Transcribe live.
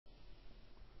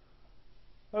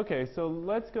Okay, so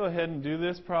let's go ahead and do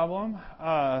this problem.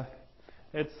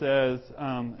 It says,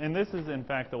 and this is in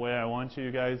fact the way I want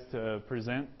you guys to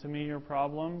present to me your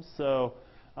problems. So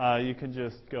you can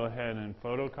just go ahead and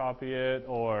photocopy it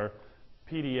or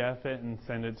PDF it and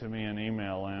send it to me in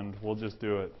email, and we'll just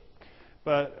do it.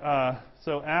 But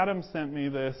so Adam sent me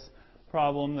this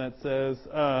problem that says,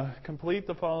 complete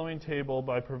the following table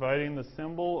by providing the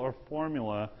symbol or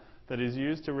formula that is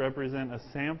used to represent a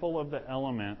sample of the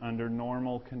element under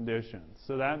normal conditions.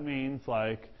 So that means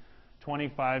like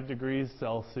 25 degrees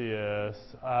Celsius,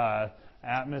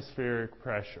 atmospheric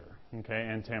pressure, okay,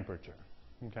 and temperature.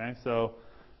 Okay, so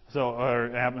or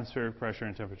atmospheric pressure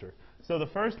and temperature. So the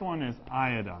first one is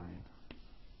iodine.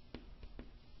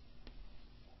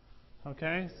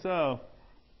 Okay, so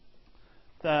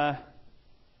the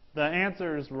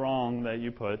answer is wrong that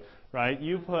you put, right?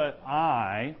 You put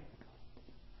I,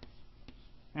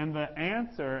 and the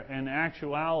answer in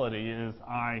actuality is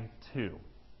I2. Yeah.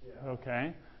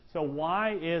 Okay? So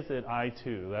why is it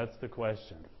I2? That's the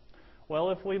question. Well,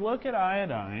 if we look at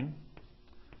iodine,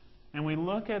 and we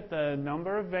look at the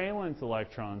number of valence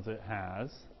electrons it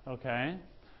has, okay?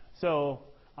 So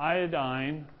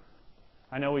iodine,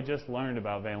 I know we just learned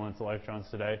about valence electrons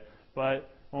today, but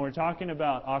when we're talking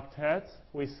about octets,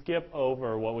 we skip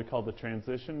over what we call the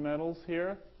transition metals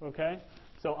here, okay?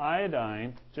 So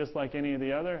iodine, just like any of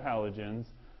the other halogens,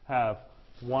 have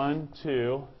 1,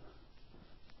 2,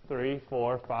 3,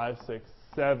 4, 5, 6,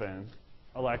 7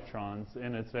 electrons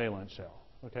in its valence shell.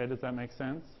 Okay, does that make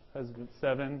sense? Has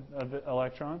 7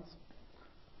 electrons?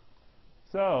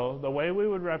 So the way we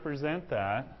would represent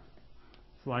that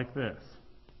is like this.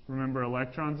 Remember,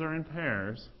 electrons are in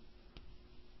pairs.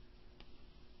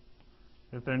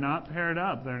 If they're not paired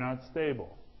up, they're not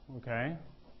stable. Okay?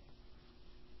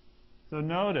 So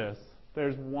notice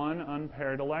there's one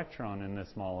unpaired electron in this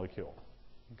molecule.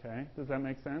 Okay? Does that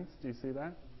make sense? Do you see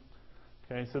that?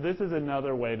 Okay, so this is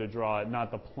another way to draw it,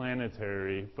 not the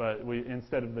planetary, but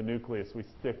instead of the nucleus, we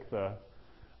stick the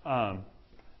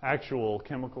actual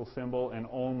chemical symbol and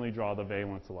only draw the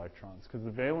valence electrons, because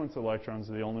the valence electrons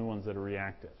are the only ones that are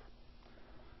reactive.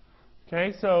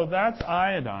 Okay, so that's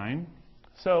iodine.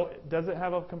 So does it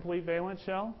have a complete valence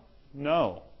shell?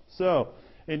 No. So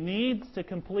it needs to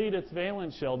complete its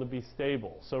valence shell to be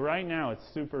stable. So right now it's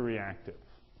super reactive.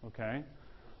 Okay?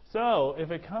 So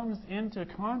if it comes into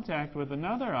contact with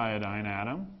another iodine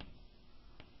atom,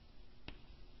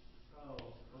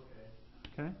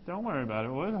 okay, don't worry about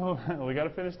it. We got to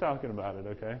finish talking about it,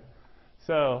 okay?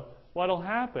 So what'll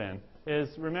happen is,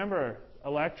 remember,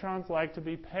 electrons like to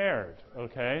be paired,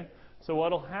 okay? So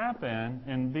what'll happen,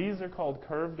 and these are called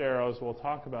curved arrows, we'll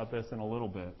talk about this in a little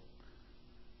bit,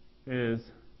 is,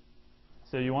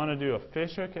 so you want to do a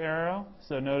fishhook arrow.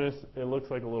 So notice it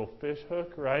looks like a little fish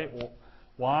hook, right?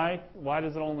 Why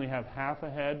does it only have half a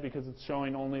head? Because it's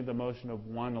showing only the motion of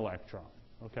one electron,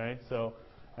 okay? So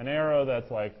an arrow that's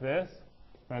like this,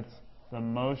 that's the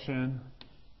motion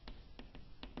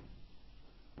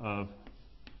of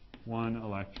one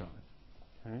electron,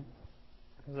 okay?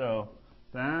 So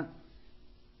that,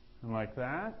 and like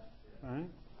that, right?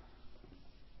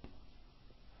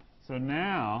 So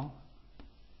now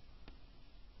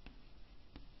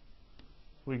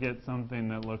we get something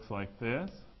that looks like this.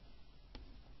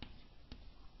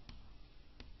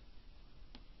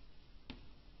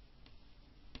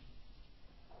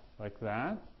 Like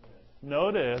that.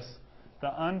 Notice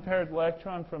the unpaired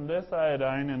electron from this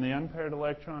iodine and the unpaired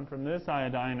electron from this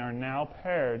iodine are now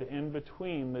paired in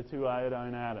between the two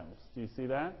iodine atoms. Do you see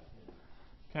that?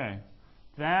 Okay.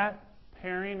 That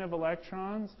pairing of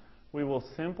electrons we will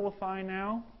simplify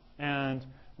now, and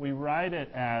we write it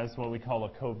as what we call a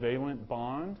covalent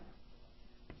bond.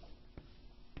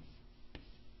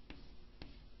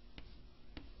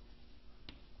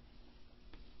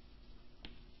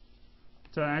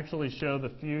 To actually show the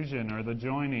fusion or the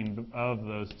joining of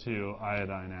those two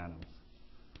iodine atoms.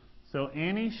 So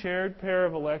any shared pair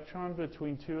of electrons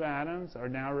between two atoms are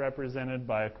now represented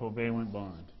by a covalent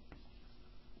bond.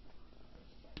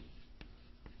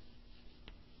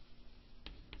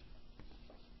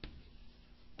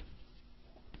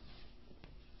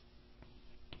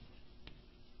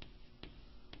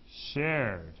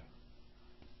 Shared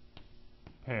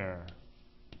pair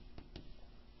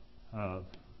of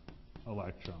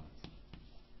electrons.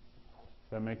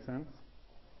 Does that make sense?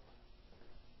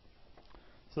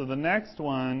 So the next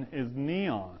one is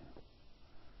neon.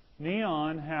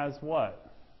 Neon has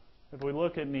what? If we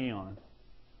look at neon,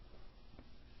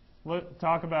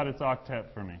 talk about its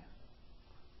octet for me.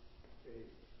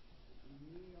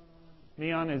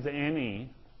 Neon is Ne.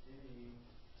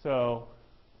 So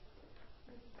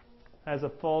has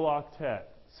a full octet.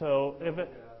 So if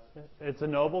it's a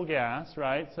noble gas,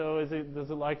 right? So does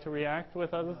it like to react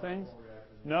with other things?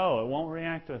 No, it won't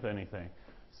react with anything.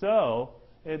 So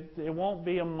it won't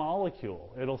be a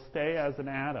molecule. It'll stay as an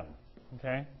atom.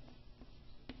 Okay?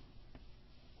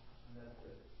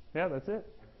 Yeah, that's it.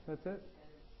 That's it.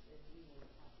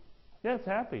 Yeah, it's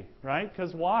happy, right?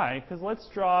 Because why? Because let's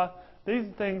draw these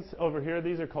things over here.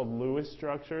 These are called Lewis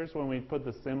structures when we put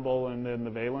the symbol and then the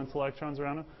valence electrons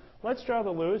around them. Let's draw the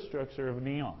Lewis structure of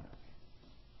neon.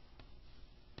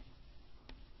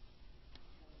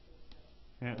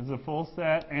 Yeah, it's a full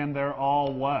set, and they're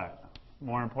all what?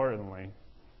 More importantly,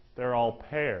 they're all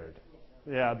paired.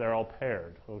 Yeah, they're all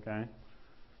paired, okay?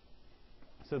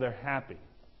 So they're happy.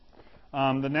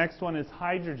 The next one is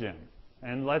hydrogen.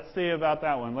 And let's see about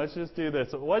that one. Let's just do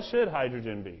this. What should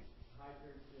hydrogen be? Hydrogen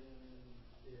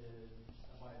is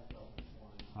by itself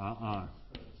one.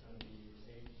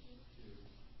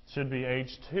 So it's going to be H2.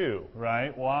 Should be H2,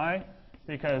 right? Why?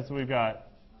 Because we've got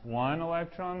one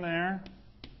electron there,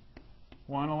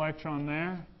 one electron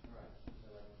there.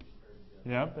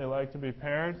 Yep, they like to be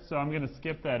paired. So I'm going to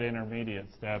skip that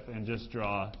intermediate step and just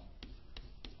draw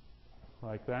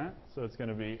like that. So it's going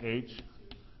to be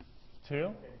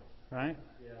H2. Right?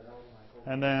 Yeah, that was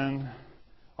my and then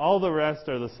all the rest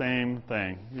are the same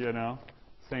thing, you know?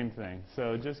 Same thing.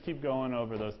 So just keep going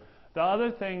over those. The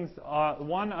other things,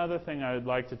 one other thing I would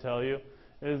like to tell you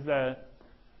is that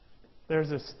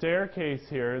there's a staircase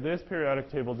here. This periodic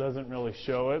table doesn't really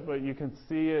show it, but you can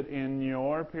see it in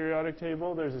your periodic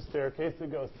table. There's a staircase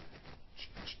that goes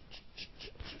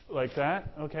like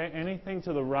that. Okay? Anything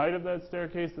to the right of that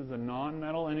staircase is a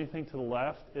non-metal. Anything to the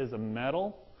left is a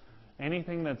metal.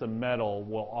 Anything that's a metal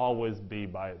will always be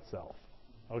by itself,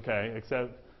 okay?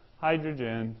 Except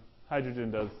hydrogen.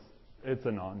 Hydrogen it's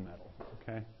a non-metal,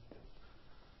 okay?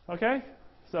 Okay?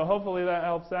 So hopefully that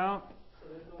helps out.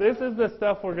 This is the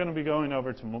stuff we're going to be going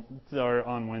over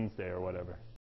on Wednesday or whatever.